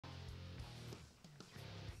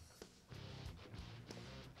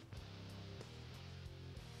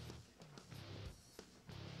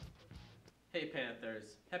Hey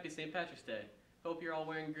Panthers, happy St. Patrick's Day. Hope you're all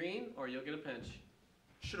wearing green or you'll get a pinch.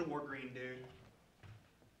 Should've wore green, dude.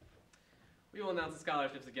 We will announce the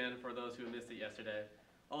scholarships again for those who missed it yesterday.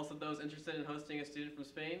 Also, those interested in hosting a student from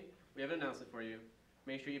Spain, we have an announcement for you.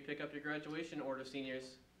 Make sure you pick up your graduation order,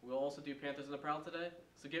 seniors. We'll also do Panthers on the Prowl today,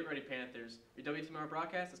 so get ready, Panthers. Your Wtmr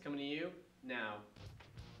broadcast is coming to you now.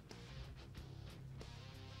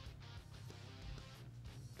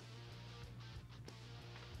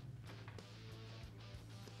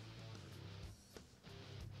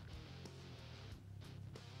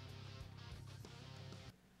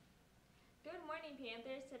 Good morning,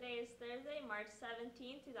 Panthers. Today is Thursday, March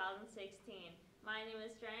 17, 2016. My name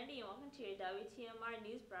is Trinity and welcome to your Wtmr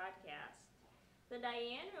news broadcast. The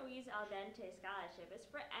Diane Ruiz Al Dente Scholarship is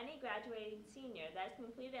for any graduating senior that has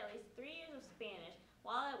completed at least 3 years of Spanish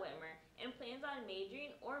while at Whitmer and plans on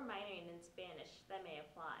majoring or minoring in Spanish that may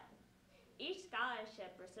apply. Each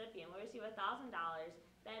scholarship recipient will receive $1,000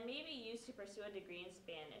 that may be used to pursue a degree in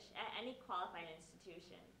Spanish at any qualified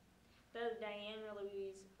institution. The Diane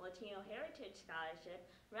Ruiz Latino Heritage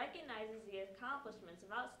Scholarship recognizes the accomplishments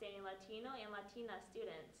of outstanding Latino and Latina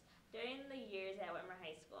students during the years at Whitmer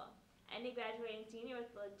High School. Any graduating senior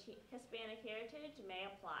with Hispanic heritage may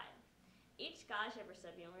apply. Each scholarship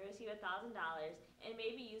recipient will receive $1,000 and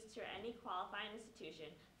may be used to any qualifying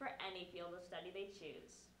institution for any field of study they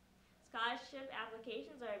choose. Scholarship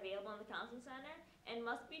applications are available in the Counseling Center and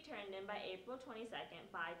must be turned in by April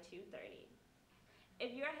 22nd by 2:30.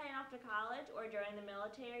 If you're heading off to college or joining the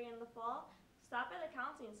military in the fall, stop at the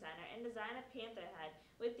Counseling Center and design a panther head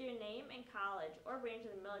with your name and college or branch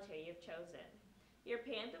of the military you've chosen. Your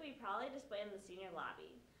panther will be proudly displayed in the senior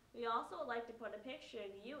lobby. We also would like to put a picture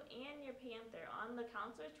of you and your panther on the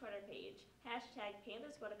counselor's Twitter page,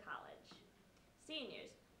 #PanthersGoToCollege.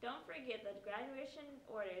 Seniors, don't forget that graduation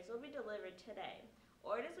orders will be delivered today.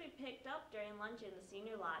 Orders will be picked up during lunch in the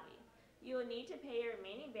senior lobby. You will need to pay your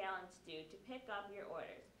remaining balance due to pick up your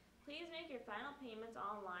orders. Please make your final payments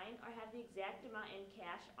online or have the exact amount in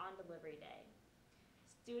cash on delivery day.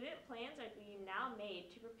 Student plans are being now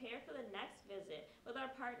made to prepare for the next visit with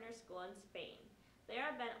our partner school in Spain. There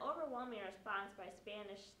have been overwhelming response by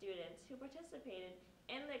Spanish students who participated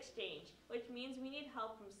in the exchange, which means we need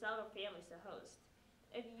help from several families to host.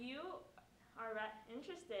 If you are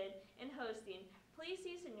interested in hosting, please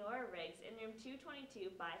see Senora Riggs in room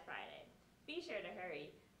 222 by Friday. Be sure to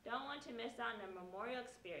hurry. Don't want to miss out on a memorial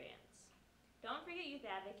experience. Don't forget, youth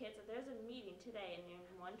advocates, that there's a meeting today in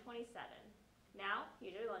room 127. Now,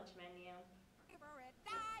 here's your lunch menu. Favorite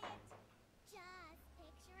diet. Just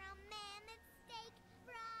picture a mammoth steak,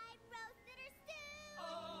 fried, roasted, or stewed.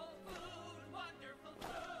 Oh, food, wonderful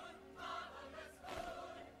food, marvelous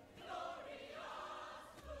food, glorious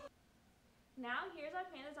food. Now, here's our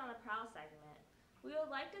Panthers on the Prowl segment. We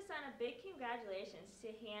would like to send a big congratulations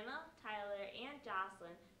to Hannah, Tyler, and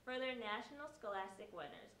Jocelyn for their National Scholastic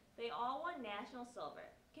winners. They all won National Silver.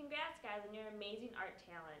 Congrats, guys, on your amazing art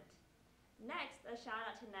talent. Next, a shout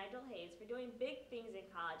out to Nigel Hayes for doing big things in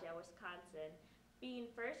college at Wisconsin,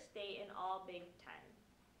 being first state in all Big Ten.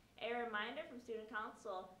 A reminder from Student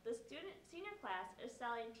Council, the senior class is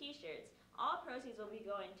selling t-shirts. All proceeds will be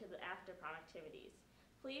going to the after-prom activities.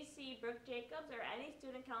 Please see Brooke Jacobs or any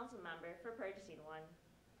Student Council member for purchasing one.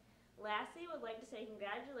 Lastly, we'd like to say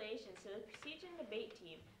congratulations to the Speech and Debate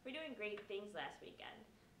team for doing great things last weekend.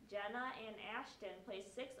 Jenna and Ashton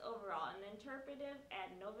placed 6th overall in the interpretive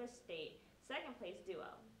at Nova State, 2nd place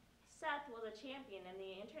duo. Seth was a champion in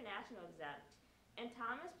the international exempt, and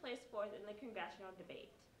Thomas placed 4th in the congressional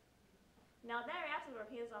debate. Now that wraps up our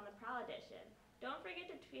Panthers on the Prowl edition. Don't forget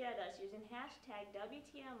to tweet at us using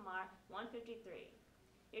 #WTMR153.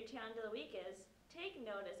 Your challenge of the week is, take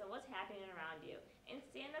notice of what's happening around you and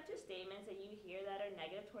stand up to statements that you hear that are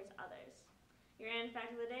negative towards others. Your random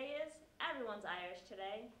fact of the day is, everyone's Irish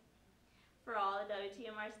today. For all the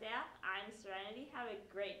WTMR staff, I'm Serenity. Have a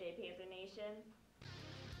great day, Panther Nation.